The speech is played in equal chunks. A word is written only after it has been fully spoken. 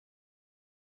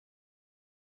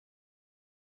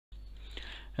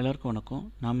எல்லாருக்கும் வணக்கம்.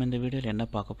 நாம் இந்த வீடியோவில் என்ன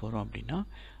பார்க்க போகிறோம் அப்படின்னா,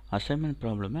 அசைன்மெண்ட்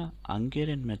ப்ராப்ளமை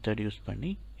ஹங்கேரியன் மெத்தட் யூஸ்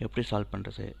பண்ணி எப்படி சால்வ்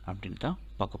பண்ணுறது அப்படின்னு தான்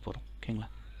பார்க்க போகிறோம். ஓகேங்களா?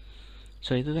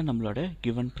 ஸோ இதுதான் நம்மளோட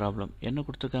கிவன் ப்ராப்ளம். என்ன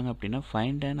கொடுத்துருக்காங்க அப்படின்னா,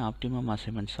 find and optimum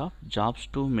assignments of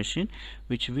jobs to machine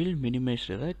which will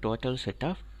minimise the total set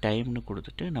of டைம்னு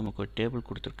கொடுத்துட்டு நமக்கு ஒரு டேபிள்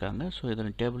கொடுத்துருக்காங்க. ஸோ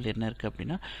இதில் டேபிள் என்ன இருக்குது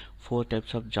அப்படின்னா, 4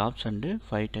 types of jobs and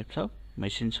 5 types of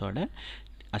மெஷின்ஸோட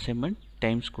assignment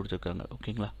times கொடுத்துருக்காங்க.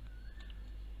 ஓகேங்களா?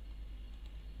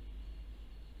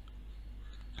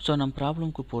 ஸோ நம்ம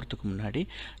ப்ராப்ளம்க்கு போகிறதுக்கு முன்னாடி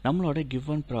நம்மளோட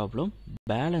கிவன் ப்ராப்ளம்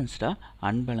பேலன்ஸ்டாக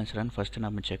அன்பேலன்ஸ்டான்னு ஃபஸ்ட்டு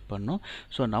நம்ம செக் பண்ணோம்.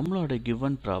 ஸோ நம்மளோட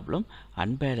கிவன் ப்ராப்ளம்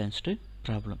அன்பேலன்ஸ்டு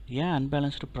ப்ராப்ளம். ஏன்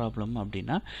அன்பேலன்ஸ்டு ப்ராப்ளம்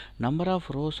அப்படின்னா, number of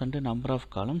rose and number of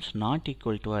columns not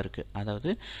equal டுவாக இருக்குது.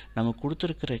 அதாவது நம்ம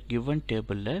கொடுத்துருக்கிற கிவன்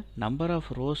டேபிளில் நம்பர்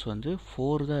ஆஃப் ரோஸ் வந்து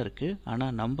 4 தான் இருக்குது,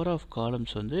 ஆனால் நம்பர் ஆஃப்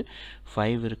காலம்ஸ் வந்து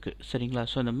 5 இருக்குது. சரிங்களா?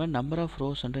 ஸோ இந்த மாதிரி number of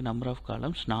rose and number of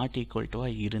columns not equal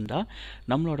டுவாக இருந்தால்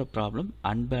நம்மளோட ப்ராப்ளம்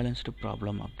அன்பேலன்ஸ்டு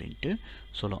ப்ராப்ளம் அப்படின்ட்டு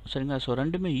சொல்லுவோம். சரிங்களா? ஸோ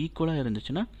ரெண்டுமே ஈக்குவலாக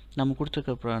இருந்துச்சுன்னா நம்ம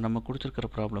கொடுத்துருக்கிற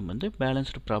ப்ராப்ளம் வந்து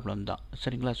பேலன்ஸ்டு ப்ராப்ளம் தான்.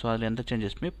 சரிங்களா? ஸோ அதில் எந்த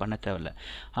சேஞ்சஸுமே பண்ண தேவையில்லை.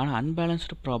 ஆனால்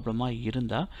அன்பேலன்ஸ்டு ப்ராப்ளமாக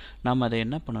இருந்தால் நம்ம அதை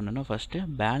என்ன பண்ணணும்னா, ஃபஸ்ட்டு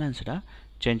பேலன்ஸ்டாக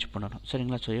சேஞ்ச் பண்ணணும்.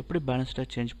 சரிங்களா? ஸோ எப்படி பேலன்ஸ்டாக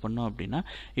சேஞ்ச் பண்ணோம் அப்படின்னா,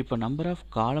 இப்போ நம்பர் ஆஃப்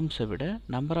காலம்ஸை விட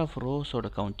நம்பர் ஆஃப் ரோஸோட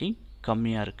கவுண்டிங்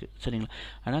கம்மியாக இருக்குது. சரிங்களா?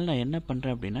 அதனால் நான் என்ன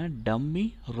பண்ணுறேன் அப்படின்னா, டம்மி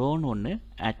ரோன்னு ஒன்று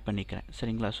ஆட் பண்ணிக்கிறேன்.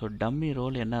 சரிங்களா? ஸோ டம்மி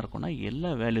ரோல் என்ன இருக்கும்னா,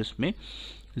 எல்லா வேல்யூஸுமே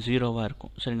 0வாக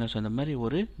இருக்கும். சரிங்களா? ஸோ இந்த மாதிரி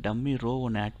ஒரு டம்மி ரோ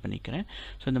ஒன்று ஆட் பண்ணிக்கிறேன்.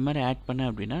 ஸோ இந்த மாதிரி ஆட் பண்ணேன்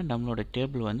அப்படின்னா நம்மளோட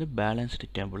டேபிள் வந்து பேலன்ஸ்டு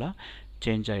டேபிளாக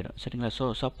சேஞ்ச் ஆகிடும். சரிங்களா? ஸோ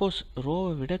சப்போஸ்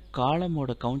ரோவை விட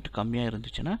காலமோட கவுண்ட் கம்மியாக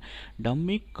இருந்துச்சுன்னா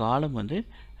டம்மி காலம் வந்து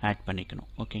ஆட் பண்ணிக்கணும்.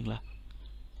 ஓகேங்களா?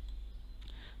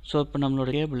 ஸோ இப்போ நம்மளோட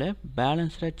டேபிளை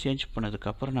பேலன்ஸ்டாக சேஞ்ச்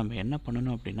பண்ணதுக்கப்புறம் நம்ம என்ன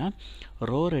பண்ணணும் அப்படின்னா,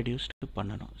 ரோ ரெடியூஸ்டு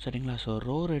பண்ணணும். சரிங்களா? ஸோ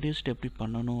ரோ ரெடியூஸ்டு எப்படி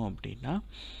பண்ணணும் அப்படின்னா,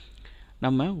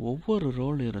 நம்ம ஒவ்வொரு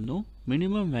ரோல் இருந்தும்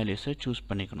மினிமம் வேல்யூஸை சூஸ்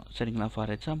பண்ணிக்கணும். சரிங்களா?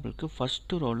 ஃபார் எக்ஸாம்பிளுக்கு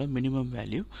ஃபஸ்ட்டு ரோவில் மினிமம்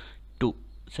வேல்யூ 2.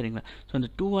 சரிங்களா? ஸோ அந்த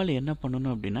 2ஆல் என்ன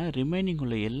பண்ணணும் அப்படின்னா, ரிமைனிங்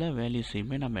உள்ள எல்லா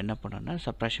வேல்யூஸையுமே நம்ம என்ன பண்ணணும்னா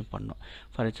சப்ராக்ஷன் பண்ணணும்.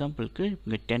 ஃபார் எக்ஸாம்பிளுக்கு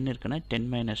இங்கே 10 இருக்குன்னா 10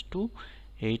 - 2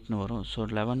 8ன்னு வரும். ஸோ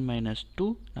 11 - 2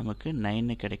 நமக்கு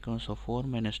 9 கிடைக்கும். ஸோ 4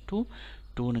 - 2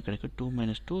 2ன்னு கிடைக்கும். 2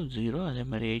 - 2 0. அதே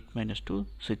மாதிரி 8 - 2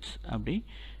 6 அப்படி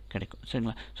கிடைக்கும்.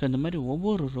 சரிங்களா? ஸோ இந்த மாதிரி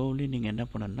ஒவ்வொரு ரோவ்லையும் நீங்கள் என்ன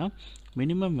பண்ணணும்னா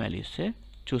மினிமம் வேல்யூஸை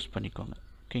சூஸ் பண்ணிக்கோங்க.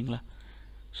 ஓகேங்களா?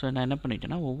 ஸோ நான் என்ன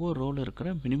பண்ணிட்டேன்னா, ஒவ்வொரு ரோவில் இருக்கிற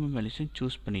மினிமம் வேல்யூஸையும்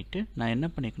சூஸ் பண்ணிவிட்டு நான் என்ன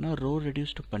பண்ணியிருக்கேன்னா, ரோ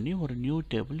ரெடியூஸ்டு பண்ணி ஒரு நியூ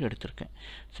டேபிள் எடுத்திருக்கேன்.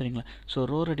 சரிங்களா? ஸோ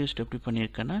ரோ ரெடியூஸ்டு எப்படி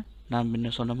பண்ணியிருக்கேன்னா, நான்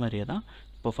முன்ன சொன்ன மாதிரியே தான்.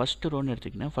 இப்போ ஃபஸ்ட்டு ரோன்னு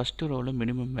எடுத்திங்கன்னா, ஃபஸ்ட்டு ரோவில்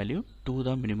மினிமம் வேல்யூ 2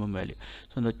 தான் மினிமம் வேல்யூ.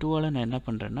 ஸோ இந்த 2ஆல் நான் என்ன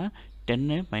பண்ணுறேன்னா 10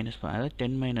 - 1 அதாவது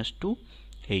 10 - 2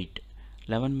 8,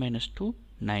 11 - 2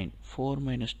 9, 4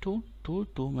 - 2 2,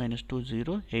 2 - 2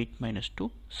 0, 8 - 2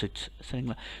 6.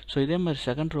 சரிங்களா? ஸோ இதே மாதிரி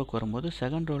செகண்ட் ரோக்கு வரும்போது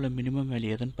செகண்ட் ரோவில் மினிமம் வேல்யூ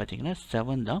எதுன்னு பார்த்தீங்கன்னா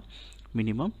 7 தான்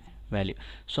மினிமம் வேல்யூ.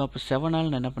 ஸோ அப்போ 7ஆல்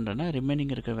நான் என்ன பண்ணுறேன்னா,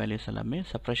 ரிமைனிங் இருக்கிற வேல்யூஸ் எல்லாமே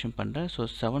சப்ராக்ஷன் பண்ணுறேன். ஸோ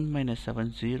 7 -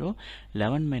 7 0,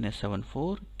 11 - 7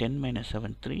 4, 10 -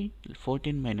 7 3,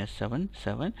 14 - 7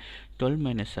 7,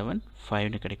 12 - 7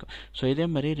 5ன்னு கிடைக்கும். ஸோ இதே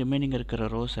மாதிரி ரிமைனிங் இருக்கிற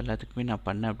ரோஸ் எல்லாத்துக்குமே நான்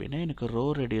பண்ணேன் அப்படின்னா எனக்கு ரோ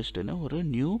ரெடியூஸ்டுன்னு ஒரு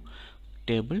நியூ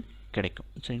டேபிள் கிடைக்கும்.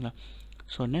 சரிங்களா?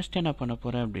 ஸோ நெக்ஸ்ட் என்ன பண்ண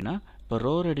போகிறேன் அப்படின்னா, இப்போ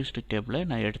ரோ ரெடியூஸ்டு டேபிளை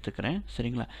நான் எடுத்துக்கிறேன்.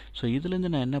 சரிங்களா? ஸோ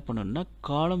இதுலேருந்து நான் என்ன பண்ணணும்னா,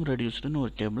 காலம் ரெடியூஸ்டுன்னு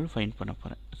ஒரு டேபிள் ஃபைண்ட் பண்ண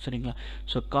போகிறேன். சரிங்களா?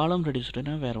 ஸோ காலம்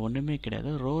ரெடியூஸ்டுனா வேறு ஒன்றுமே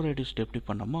கிடையாது. ரோ ரெடியூஸ்டு எப்படி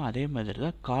பண்ணோமோ அதே மாதிரி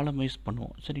தான் காலமைஸ்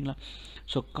பண்ணுவோம். சரிங்களா?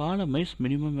 ஸோ காலமைஸ்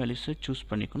மினிமம் வேல்யூஸை சூஸ்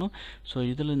பண்ணிக்கணும். ஸோ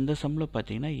இதில் இந்த சம்மில்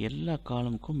பார்த்தீங்கன்னா எல்லா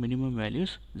காலமுக்கும் மினிமம்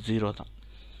வேல்யூஸ் 0 தான்.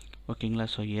 ஓகேங்களா?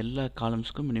 ஸோ எல்லா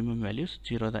காலம்ஸுக்கும் மினிமம் வேல்யூஸ்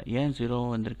 0 தான். ஏன் 0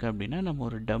 வந்திருக்கு அப்படின்னா, நம்ம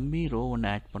ஒரு டம்மி ரோ ஒன்று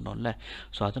ஆட் பண்ணோம்ல.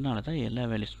 ஸோ அதனால தான் எல்லா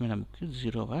வேல்யூஸுமே நமக்கு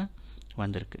 0வாக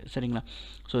வந்திருக்கு. சரிங்களா?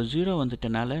 ஸோ 0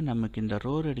 வந்துட்டனால நமக்கு இந்த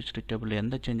ரோ ரெடியூஸ்டு டேபிள்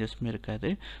எந்த சேஞ்சஸுமே இருக்காது.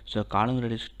 ஸோ காலம்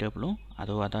ரெடியூஸ்டு டேபிளும்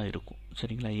அதுவாக தான் இருக்கும்.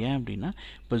 சரிங்களா? ஏன் அப்படின்னா,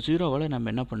 இப்போ 0வால்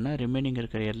நம்ம என்ன பண்ணால் ரிமைனிங்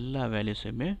இருக்கிற எல்லா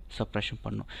வேல்யூஸையுமே சப்ராக்ஷன்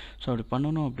பண்ணணும். ஸோ அப்படி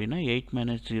பண்ணணும் அப்படின்னா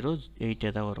 8 - 0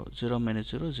 8 தான் வரும். 0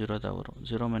 - 0 0 தான் வரும்.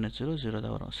 0 - 0 0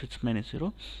 தான் வரும். 6 - 0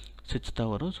 6 தான்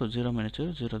வரும். ஸோ 0 -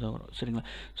 0 0 தான் வரும். சரிங்களா?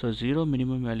 ஸோ 0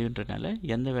 மினிமம் வேல்யூன்றனால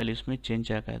எந்த வேல்யூஸுமே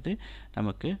சேஞ்ச் ஆகாது,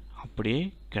 நமக்கு அப்படியே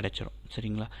கிடைச்சிரும்.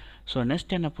 சரிங்களா? ஸோ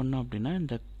நெக்ஸ்ட் என்ன பண்ணோம் அப்படின்னா,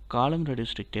 இந்த காலம்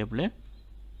ரெடியூஸ்டு டேபிளை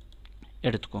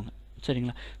எடுத்துக்கோங்க.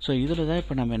 சரிங்களா? ஸோ இதில் தான்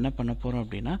இப்போ நம்ம என்ன பண்ண போகிறோம்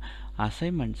அப்படின்னா,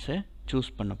 அசைன்மெண்ட்ஸை சூஸ்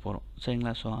பண்ண போகிறோம்.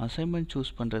 சரிங்களா? ஸோ அசைன்மெண்ட்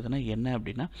சூஸ் பண்ணுறதுனா என்ன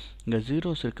அப்படின்னா, இங்கே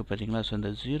ஜீரோஸ் இருக்குது பார்த்தீங்களா? ஸோ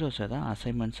இந்த ஜீரோஸை தான்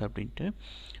அசைன்மெண்ட்ஸ் அப்படின்ட்டு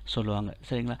சொல்லுவாங்க.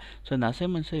 சரிங்களா? ஸோ இந்த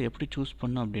அசைன்மெண்ட்ஸை எப்படி சூஸ்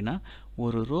பண்ணோம் அப்படின்னா,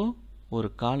 ஒரு ரோ ஒரு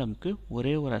காலமுக்கு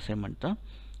ஒரே ஒரு அசைன்மெண்ட் தான்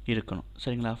இருக்கணும்.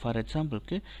 சரிங்களா? ஃபார்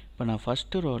எக்ஸாம்பிளுக்கு இப்போ நான்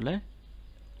ஃபஸ்ட்டு ரோவில்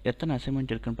எத்தனை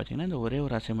அசைன்மெண்ட் இருக்குன்னு பார்த்தீங்கன்னா, இந்த ஒரே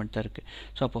ஒரு அசைன்மெண்ட் தான் இருக்குது.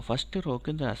 ஸோ அப்போ ஃபஸ்ட்டு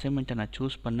ரோக்கு இந்த அசைன்மெண்ட்டை நான்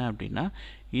சூஸ் பண்ணேன் அப்படின்னா,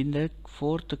 இந்த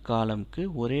 4th காலமுக்கு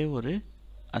ஒரே ஒரு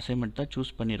அசைன்மெண்ட் தான்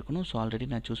சூஸ் பண்ணியிருக்கணும். ஸோ ஆல்ரெடி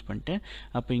நான் சூஸ் பண்ணிட்டேன்.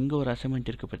 அப்போ இங்கே ஒரு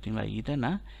அசைன்மெண்ட் இருக்குது பார்த்தீங்களா, இதை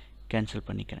நான் கேன்சல்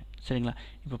பண்ணிக்கிறேன். சரிங்களா,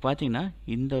 இப்போ பார்த்தீங்கன்னா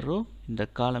இந்த ரோ இந்த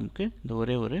காலமுக்கு இந்த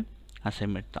ஒரே ஒரு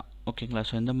அசைன்மெண்ட் தான். ஓகேங்களா,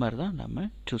 ஸோ இந்த மாதிரி தான் நம்ம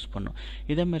சூஸ் பண்ணோம்.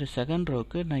 இதே மாதிரி செகண்ட்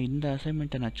ரோவுக்கு நான் இந்த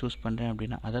அசைன்மெண்ட்டை நான் சூஸ் பண்ணுறேன்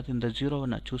அப்படின்னா, அதாவது இந்த ஜீரோவை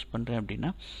நான் சூஸ் பண்ணுறேன் அப்படின்னா,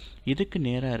 இதுக்கு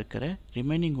நேராக இருக்கிற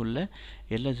ரிமைனிங் உள்ள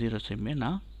எல்லா ஜீரோஸையுமே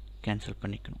நான் கேன்சல்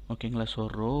பண்ணிக்கணும். ஓகேங்களா, ஸோ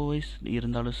ரோ வைஸ்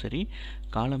இருந்தாலும் சரி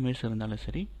காலம் வைஸ் இருந்தாலும்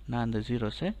சரி நான் அந்த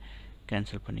ஜீரோஸை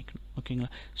கேன்சல் பண்ணிக்கணும். ஓகேங்களா,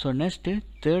 ஸோ நெக்ஸ்ட்டு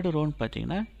தேர்டு ரோன்னு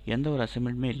பார்த்தீங்கன்னா எந்த ஒரு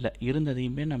அசைன்மெண்ட்டுமே இல்லை,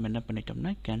 இருந்ததையுமே நம்ம என்ன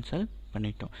பண்ணிட்டோம்னா கேன்சல்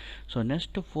பண்ணிட்டோம். ஸோ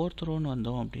நெக்ஸ்ட்டு ஃபோர்த் ரோன்னு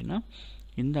வந்தோம் அப்படின்னா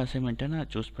இந்த அசைன்மெண்ட்டை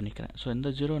நான் சூஸ் பண்ணிக்கிறேன். ஸோ இந்த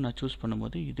ஜீரோ நான் சூஸ்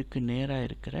பண்ணும்போது இதுக்கு நேராக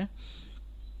இருக்கிற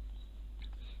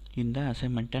இந்த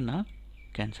அசைன்மெண்ட்டை நான்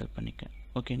கேன்சல் பண்ணிக்கிறேன்.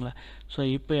 ஓகேங்களா, ஸோ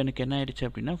இப்போ எனக்கு என்ன ஆயிடுச்சு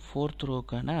அப்படின்னா ஃபோர்த்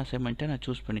ரோக்கான அசைன்மெண்ட்டை நான்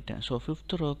சூஸ் பண்ணிட்டேன். ஸோ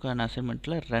ஃபிஃப்த் ரோக்கான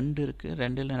அசைன்மெண்ட்டில் 2 இருக்குது,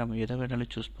 2ல் நம்ம எதை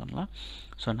வேணாலும் சூஸ் பண்ணலாம்.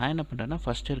 ஸோ நான் என்ன பண்ணுறேன்னா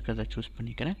ஃபஸ்ட்டு இருக்கிறத சூஸ்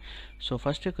பண்ணிக்கிறேன். ஸோ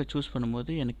ஃபஸ்ட்டு இருக்க சூஸ்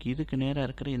பண்ணும்போது எனக்கு இதுக்கு நேராக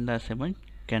இருக்கிற இந்த அசைன்மெண்ட்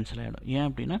கேன்சல் ஆகிடும். ஏன்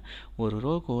அப்படின்னா ஒரு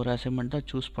ரோக்கு ஒரு அசைன்மெண்ட் தான்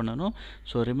சூஸ் பண்ணணும்.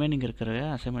 ஸோ ரிமைனிங் இருக்கிற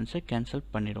அசைன்மெண்ட்ஸை கேன்சல்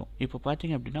பண்ணிடும். இப்போ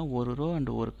பார்த்தீங்க அப்படின்னா ஒரு ரோ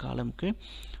அண்ட் ஒரு காலமுக்கு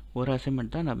ஒரு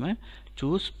அசைன்மெண்ட் தான் நம்ம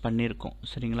சூஸ் பண்ணியிருக்கோம்.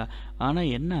 சரிங்களா, ஆனால்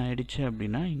என்ன ஆயிடுச்சு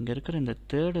அப்படின்னா இங்கே இருக்கிற இந்த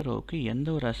தேர்டு ரோவுக்கு எந்த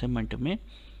ஒரு அசைன்மெண்ட்டுமே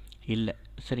இல்லை.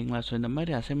 சரிங்களா, ஸோ இந்த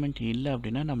மாதிரி அசைன்மெண்ட் இல்லை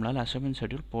அப்படின்னா நம்மளால் அசைன்மெண்ட்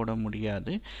ஷெட்யூல் போட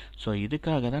முடியாது. ஸோ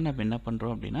இதுக்காக தான் நம்ம என்ன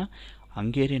பண்ணுறோம் அப்படின்னா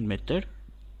ஹங்கேரியன் மெத்தட்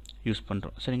யூஸ்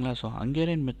பண்ணுறோம். சரிங்களா, ஸோ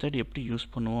ஹங்கேரியன் மெத்தட் எப்படி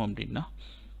யூஸ் பண்ணுவோம் அப்படின்னா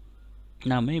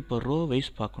நாம் இப்போ ரோ வைஸ்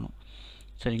பார்க்கணும்.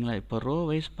 சரிங்களா, இப்போ ரோ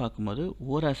வைஸ் பார்க்கும்போது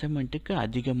ஒரு அசைன்மெண்ட்டுக்கு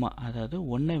அதிகமாக, அதாவது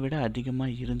ஒன்றை விட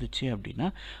அதிகமாக இருந்துச்சு அப்படின்னா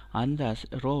அந்த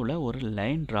ரோவில் ஒரு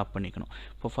லைன் ட்ராப் பண்ணிக்கணும்.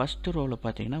 இப்போ ஃபஸ்ட்டு ரோவில்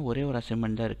பார்த்தீங்கன்னா ஒரே ஒரு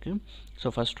அசைன்மெண்ட் தான் இருக்குது. ஸோ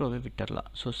ஃபஸ்ட் ரோவே விட்டுடலாம்.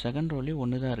 ஸோ செகண்ட் ரோலையும்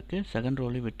ஒன்று தான் இருக்குது, செகண்ட்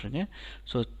ரோலையும் விட்டுருங்க.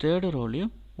 ஸோ தேர்டு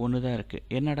ரோலையும் ஒன்று தான் இருக்குது.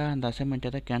 என்னடா அந்த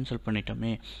அசைன்மெண்ட்டை தான் கேன்சல்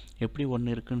பண்ணிட்டோமே, எப்படி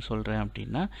ஒன்று இருக்குதுன்னு சொல்கிறேன்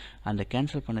அப்படின்னா அந்த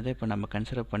கேன்சல் பண்ணதை இப்போ நம்ம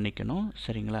கன்சிடர் பண்ணிக்கணும்.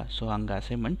 சரிங்களா, ஸோ அங்கே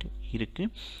அசைன்மெண்ட்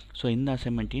இருக்குது. ஸோ இந்த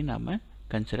அசைன்மெண்ட்டையும் நாம்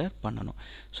கன்சிடர் பண்ணணும்.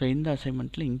 ஸோ இந்த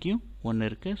அசைன்மெண்ட்டில் இங்கேயும் ஒன்று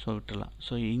இருக்குது, ஸோ விட்டுடலாம்.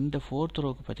 ஸோ இந்த ஃபோர்த்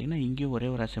ரோவுக்கு பார்த்திங்கன்னா இங்கேயும் ஒரே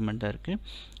ஒரு அசைன்மெண்ட் தான் இருக்குது,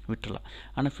 விட்டுடலாம்.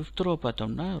 ஆனால் ஃபிஃப்த் ரோ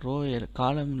பார்த்தோம்னா ரோ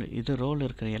காலம் இது ரோவில்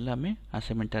இருக்கிற எல்லாமே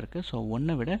அசைன்மெண்ட்டாக இருக்குது. ஸோ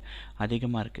ஒன்றை விட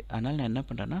அதிகமாக இருக்குது. அதனால் நான் என்ன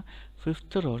பண்ணுறேன்னா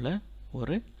ஃபிஃப்த் ரோவில்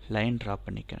ஒரு லைன் ட்ரா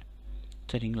பண்ணிக்கிறேன்.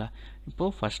 சரிங்களா,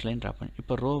 இப்போது ஃபஸ்ட் லைன் ட்ரா பண்ணி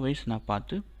இப்போ ரோ வைஸ் நான்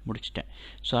பார்த்து முடிச்சிட்டேன்.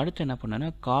 ஸோ அடுத்து என்ன பண்ணேன்னா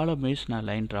காலம் வைஸ் நான்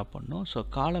லைன் ட்ரா பண்ணணும். ஸோ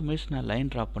காலம் வைஸ் நான் லைன்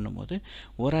ட்ரா பண்ணும்போது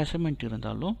ஒரு அசைன்மெண்ட்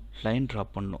இருந்தாலும் லைன் ட்ரா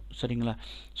பண்ணணும். சரிங்களா,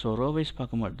 ஸோ ரோ வைஸ்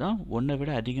பார்க்கும்போது தான் ஒன்றை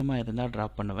விட அதிகமாக இருந்தால் ட்ரா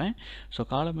பண்ணுவேன். ஸோ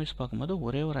காலம் வைஸ் பார்க்கும்போது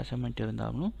ஒரே ஒரு அசைன்மெண்ட்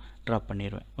இருந்தாலும் ட்ரா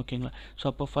பண்ணிடுவேன். ஓகேங்களா, ஸோ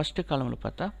அப்போ ஃபஸ்ட்டு காலமில்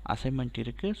பார்த்தா அசைன்மெண்ட்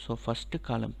இருக்குது. ஸோ ஃபஸ்ட்டு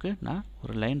காலமுக்கு நான்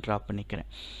ஒரு லைன் ட்ரா பண்ணிக்கிறேன்.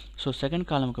 ஸோ செகண்ட்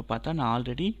காலமுக்கு பார்த்தா நான்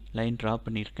ஆல்ரெடி லைன் ட்ரா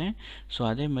பண்ணியிருக்கேன். ஸோ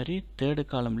அதே மாதிரி தேர்டு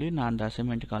காலம்லேயும் நான் அந்த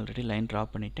அசைன்மெண்ட்டுக்கு ஆல்ரெடி லைன் ட்ரா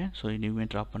பண்ணிட்டேன். ஸோ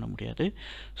இனிமேல் ட்ரா பண்ண முடியாது.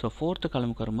 ஸோ ஃபோர்த்து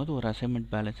காலமுக்கு வரும்போது ஒரு அசைன்மெண்ட்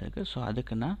பேலன்ஸ் இருக்குது. ஸோ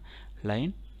அதுக்கு நான்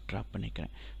லைன் ட்ரா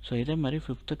பண்ணிக்கிறேன். ஸோ இதே மாதிரி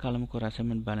ஃபிஃப்த்து காலமுக்கு ஒரு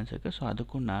அசைன்மெண்ட் பேலன்ஸ் இருக்குது. ஸோ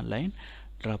அதுக்கும் நான் லைன்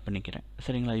ட்ரா பண்ணிக்கிறேன்.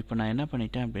 சரிங்களா, இப்போ நான் என்ன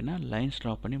பண்ணிட்டேன் அப்படின்னா லைன்ஸ்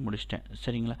ட்ரா பண்ணி முடிச்சிட்டேன்.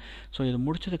 சரிங்களா, ஸோ இது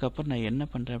முடிச்சதுக்கப்புறம் நான் என்ன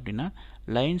பண்ணுறேன் அப்படின்னா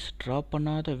லைன்ஸ் ட்ரா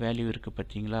பண்ணாத வேல்யூ இருக்குது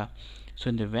பார்த்தீங்களா. ஸோ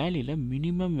இந்த வேல்யூவில்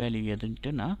மினிமம் வேல்யூ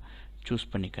எதுன்ட்டு நான்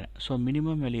சூஸ் பண்ணிக்கிறேன். ஸோ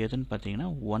மினிமம் வேல்யூ எதுன்னு பார்த்தீங்கன்னா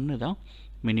 1 தான்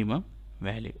மினிமம்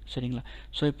வேல்யூ. சரிங்களா,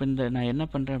 ஸோ இப்போ இந்த நான் என்ன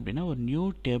பண்ணுறேன் அப்படின்னா ஒரு நியூ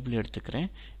டேபிள் எடுத்துக்கிறேன்.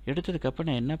 எடுத்ததுக்கப்புறம்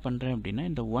நான் என்ன பண்ணுறேன் அப்படின்னா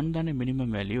இந்த 1 தானே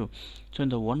மினிமம் வேல்யூ. ஸோ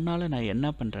இந்த 1ஆல் நான் என்ன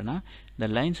பண்ணுறேன்னா இந்த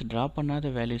லைன்ஸ் ட்ரா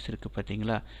பண்ணாத வேல்யூஸ் இருக்குது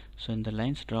பார்த்தீங்களா. ஸோ இந்த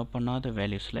லைன்ஸ் ட்ரா பண்ணாத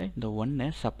வேல்யூஸில் இந்த 1ஐ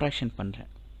சப்ராக்ஷன்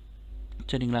பண்ணுறேன்.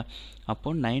 சரிங்களா,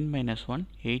 அப்போது 9 - 1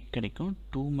 8 கிடைக்கும்,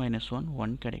 2 - 1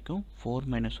 1 கிடைக்கும், 4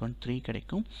 - 1 3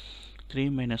 கிடைக்கும், 3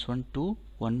 - 1 2,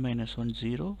 1 - 1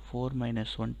 0, 4 -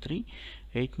 1 3,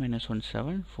 8 - 1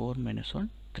 7, 4 - 1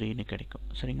 3ன்னு கிடைக்கும்.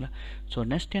 சரிங்களா, ஸோ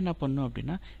நெக்ஸ்ட் என்ன பண்ணணும்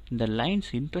அப்படின்னா இந்த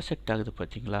லைன்ஸ் இன்டர்செக்ட் ஆகுது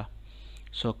பார்த்தீங்களா.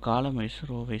 ஸோ காலம் வைஸ்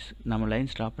ரோ வைஸ் நம்ம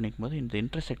லைன்ஸ் ட்ரா பண்ணிக்கும் போது இந்த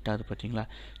இன்டர்செக்ட் ஆகுது பார்த்தீங்களா.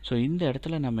 ஸோ இந்த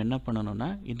இடத்துல நம்ம என்ன பண்ணணும்னா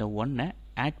இந்த 1ஐ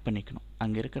ஆட் பண்ணிக்கணும்,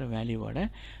 அங்கே இருக்கிற வேல்யூவோட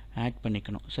ஆட்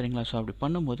பண்ணிக்கணும். சரிங்களா, ஸோ அப்படி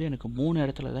பண்ணும்போது எனக்கு 3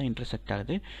 இடத்துல தான் இன்டர்செக்ட்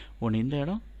ஆகுது. ஒன்று இந்த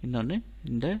இடம், இன்னொன்று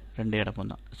இந்த 2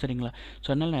 இடமும் தான். சரிங்களா, ஸோ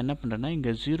அதனால் நான் என்ன பண்ணுறேன்னா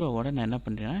இங்கே 0வோட நான் என்ன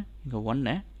பண்ணுறேன்னா இங்கே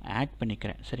 1ஐ ஆட்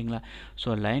பண்ணிக்கிறேன். சரிங்களா,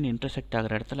 ஸோ லைன் இன்டர்செக்ட்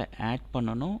ஆகிற இடத்துல ஆட்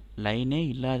பண்ணணும், லைனே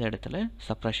இல்லாத இடத்துல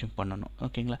சப்ராக்ஷன் பண்ணணும்.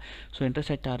 ஓகேங்களா, ஸோ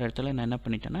இன்டர்செக்ட் ஆகிற இடத்துல நான் என்ன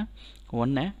பண்ணிட்டேன்னா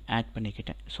 1ஐ ஆட்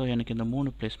பண்ணிக்கிட்டேன். ஸோ எனக்கு இந்த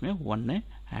 3 பிளேஸுமே 1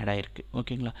 ஆட் ஆகிருக்கு.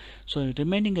 ஓகேங்களா, ஸோ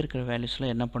ரிமைனிங் இருக்கிற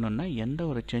வேல்யூஸில் என்ன பண்ணணும்னா எந்த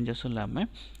ஒரு சேஞ்சஸும் இல்லாமல்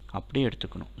அப்படியே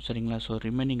எடுத்துக்கணும். சரிங்களா, ஸோ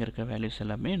ரிமைனிங் இருக்கிற வேல்யூஸ்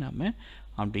எல்லாமே நம்ம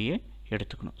அப்படியே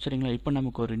எடுத்துக்கணும். சரிங்களா, இப்போ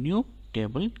நமக்கு ஒரு நியூ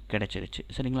டேபிள் கிடச்சிருச்சு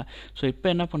சரிங்களா. ஸோ இப்போ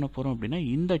என்ன பண்ண போகிறோம் அப்படின்னா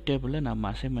இந்த டேபிளில் நம்ம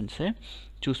அசைன்மெண்ட்ஸை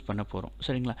சூஸ் பண்ண போகிறோம்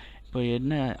சரிங்களா. இப்போ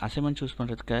என்ன அசைன்மெண்ட் சூஸ்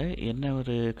பண்ணுறதுக்காக என்ன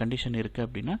ஒரு கண்டிஷன் இருக்குது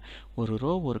அப்படின்னா ஒரு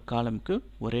ரோ ஒரு காலமுக்கு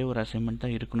ஒரே ஒரு அசைன்மெண்ட்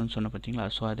தான் இருக்கணும்னு சொன்ன பார்த்தீங்களா.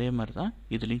 ஸோ அதே மாதிரி தான்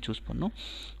இதுலேயும் சூஸ் பண்ணணும்.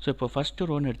 ஸோ இப்போ ஃபஸ்ட்டு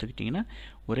ரோன்னு எடுத்துக்கிட்டிங்கன்னா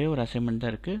ஒரே ஒரு அசைன்மெண்ட்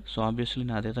தான் இருக்குது. ஸோ ஆப்வியஸ்லி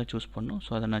நான் அதை தான் சூஸ் பண்ணணும்.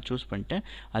 ஸோ அதை நான் சூஸ் பண்ணிட்டேன்.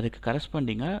 அதுக்கு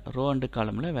கரஸ்பாண்டிங்காக ரோ அண்டு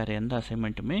காலமில் வேறு எந்த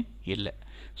அசைன்மெண்ட்டுமே இல்லை.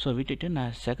 ஸோ விட்டுட்டு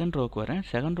நான் செகண்ட் ரோவுக்கு வரேன்.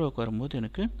 செகண்ட் ரோவுக்கு வரும்போது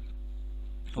எனக்கு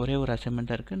ஒரே ஒரு அசைன்மெண்ட்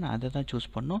தான் இருக்குது. நான் அதை தான் சூஸ்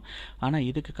பண்ணணும். ஆனால்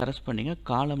இதுக்கு கரஸ்பாண்டிங்காக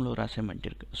காலமில் ஒரு அசைன்மெண்ட்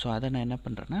இருக்குது. ஸோ அதை நான் என்ன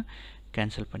பண்ணுறேன்னா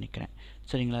கேன்சல் பண்ணிக்கிறேன்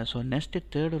சரிங்களா. ஸோ நெக்ஸ்ட்டு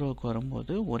தேர்டு ரோவுக்கு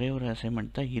வரும்போது ஒரே ஒரு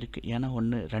அசைன்மெண்ட் தான் இருக்குது. ஏன்னா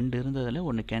 2 இருந்ததில்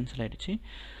 1 கேன்சல் ஆகிடுச்சு.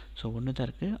 ஸோ 1 தான்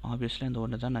இருக்குது. ஆப்வியஸ்லி அந்த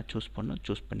 1 தான் நான் சூஸ்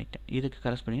பண்ணிட்டேன். இதுக்கு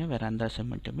கரஸ்பாண்டிங்காக வேறு எந்த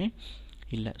அசைன்மெண்ட்டுமே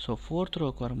இல்லை. ஸோ ஃபோர்த்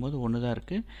ரோவுக்கு வரும்போது 1 தான்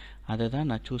இருக்குது. அதை தான்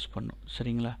நான் சூஸ் பண்ணணும்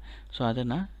சரிங்களா. ஸோ அதை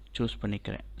நான் சூஸ்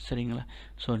பண்ணிக்கிறேன் சரிங்களா.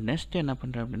 ஸோ நெக்ஸ்ட் என்ன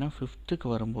பண்ணுறேன் அப்படின்னா ஃபிஃப்த்துக்கு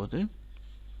வரும்போது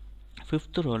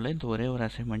ஃபிஃப்த் ரோவில் இந்த ஒரே ஒரு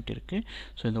அசைன்மெண்ட் இருக்குது.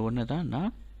 ஸோ இந்த 1 தான்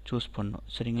நான் சூஸ் பண்ணணும்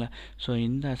சரிங்களா. ஸோ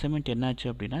இந்த அசைன்மெண்ட் என்னாச்சு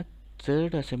அப்படின்னா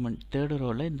தேர்டு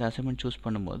ரோவில் இந்த அசைன்மெண்ட் சூஸ்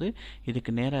பண்ணும்போது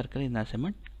இதுக்கு நேராக இருக்கிற இந்த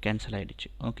அசைன்மெண்ட் கேன்சல் ஆகிடுச்சு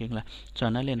ஓகேங்களா. ஸோ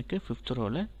அதனால் எனக்கு ஃபிஃப்த்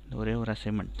ரோவில் இந்த ஒரே ஒரு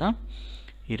அசைன்மெண்ட் தான்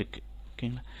இருக்குது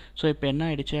ஓகேங்களா. ஸோ இப்போ என்ன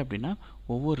ஆகிடுச்சு அப்படின்னா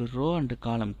ஒவ்வொரு ரோ அண்டு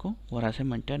காலமுக்கும் ஒரு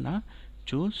அசைன்மெண்ட்டை நான்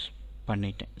சூஸ்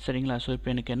பண்ணிட்டேன் சரிங்களா. ஸோ இப்போ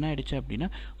எனக்கு என்ன ஆகிடுச்சு அப்படின்னா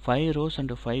 5 rows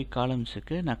அண்டு 5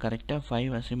 columnsக்கு நான் கரெக்டாக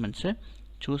 5 அசைன்மெண்ட்ஸை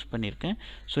சூஸ் பண்ணியிருக்கேன்.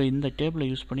 ஸோ இந்த டேபிளை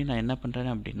யூஸ் பண்ணி நான் என்ன பண்ணுறேன்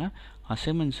அப்படின்னா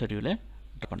அசைன்மெண்ட் ஷெடியூலை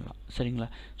பண்ணலாம் சரிங்களா.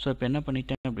 ஸோ இப்போ என்ன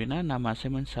பண்ணிட்டேன் அப்படின்னா நம்ம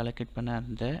அசைன்மெண்ட் செலக்ட் பண்ண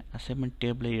அந்த அசைன்மெண்ட்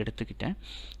டேபிளை எடுத்துக்கிட்டேன்.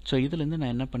 ஸோ இதுலேருந்து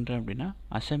நான் என்ன பண்ணுறேன் அப்படின்னா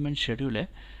அசைன்மெண்ட் ஷெடியூலை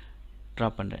ட்ரா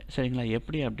பண்ணுறேன் சரிங்களா.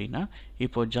 எப்படி அப்படின்னா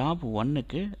இப்போது ஜாப்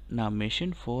 1க்கு நான்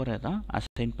மெஷின் 4 தான்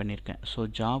அசைன் பண்ணியிருக்கேன். ஸோ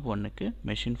ஜாப் 1க்கு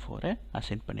மெஷின் 4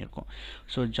 அசைன் பண்ணியிருக்கோம்.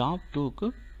 ஸோ ஜாப் 2க்கு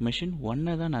மெஷின்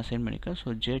 1 தான் நான் அசைன் பண்ணியிருக்கேன். So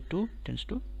J2 tends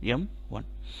to M1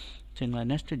 சரிங்களா.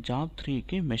 நெக்ஸ்ட் ஜாப்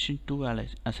 3க்கு மெஷின் 2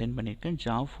 அசைன் பண்ணியிருக்கேன்.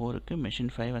 ஜாப் 4க்கு மெஷின்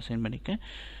 5 அசைன் பண்ணியிருக்கேன்.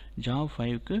 ஜாப்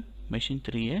 5க்கு மெஷின்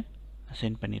 3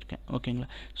 அசைன் பண்ணியிருக்கேன் ஓகேங்களா.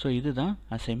 ஸோ இதுதான்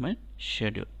அசைன்மெண்ட்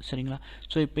ஷெடியூல் சரிங்களா.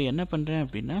 ஸோ இப்போ என்ன பண்ணுறேன்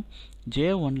அப்படின்னா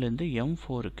J1லேருந்து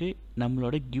M4க்கு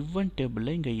நம்மளோட கிவன்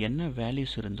டேபிளில் இங்கே என்ன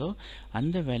வேல்யூஸ் இருந்தோ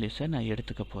அந்த வேல்யூஸை நான்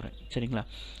எடுத்துக்க போகிறேன் சரிங்களா.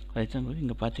 ஃபார் எக்ஸாம்பிள்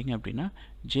இங்கே பார்த்தீங்க அப்படின்னா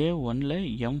J1ல்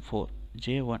M4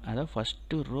 J1 அதாவது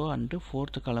ஃபஸ்ட்டு ரோ அண்டு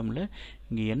ஃபோர்த்து காலமில்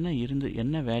இங்கே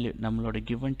என்ன வேல்யூ நம்மளோட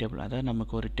கிவன் டேபிள் அதாவது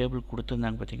நமக்கு ஒரு டேபிள்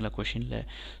கொடுத்துருந்தாங்க பார்த்தீங்களா கொஷினில்.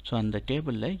 ஸோ அந்த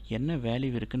டேபிளில் என்ன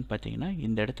வேல்யூ இருக்குதுன்னு பார்த்தீங்கன்னா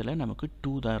இந்த இடத்துல நமக்கு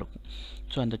 2 தான் இருக்கும்.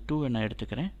 ஸோ அந்த 2வை நான்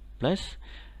எடுத்துக்கிறேன். ப்ளஸ்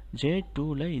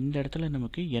J2ல் இந்த இடத்துல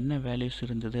நமக்கு என்ன வேல்யூஸ்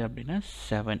இருந்தது அப்படின்னா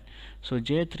 7. ஸோ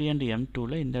J3 அண்டு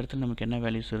M2ல் இந்த இடத்துல நமக்கு என்ன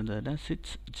வேல்யூஸ் இருந்ததுன்னா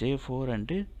 6. J4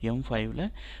 அண்டு M5ல்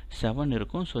 7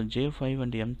 இருக்கும். ஸோ J5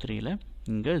 அண்டு M3ல்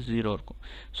இங்கே 0 இருக்கும்.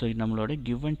 ஸோ நம்மளோட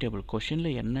கிவன் டேபிள்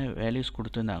கொஷினில் என்ன வேல்யூஸ்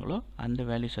கொடுத்துருந்தாங்களோ அந்த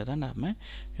வேல்யூஸை தான் நம்ம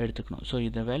எடுத்துக்கணும். ஸோ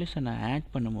இந்த வேல்யூஸை நான் ஆட்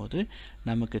பண்ணும்போது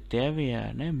நமக்கு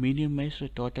தேவையான minimised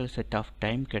total set of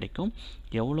time கிடைக்கும்.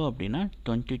 எவ்வளோ அப்படின்னா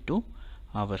 22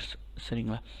 hours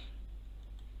சரிங்களா.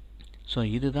 ஸோ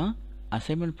இதுதான்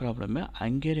அசைன்மெண்ட் ப்ராப்ளமை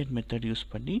ஹங்கேரியன் மெத்தட் யூஸ்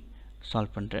பண்ணி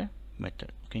சால்வ் பண்ணுற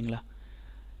மெத்தட் ஓகேங்களா.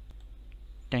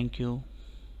 தேங்க்யூ.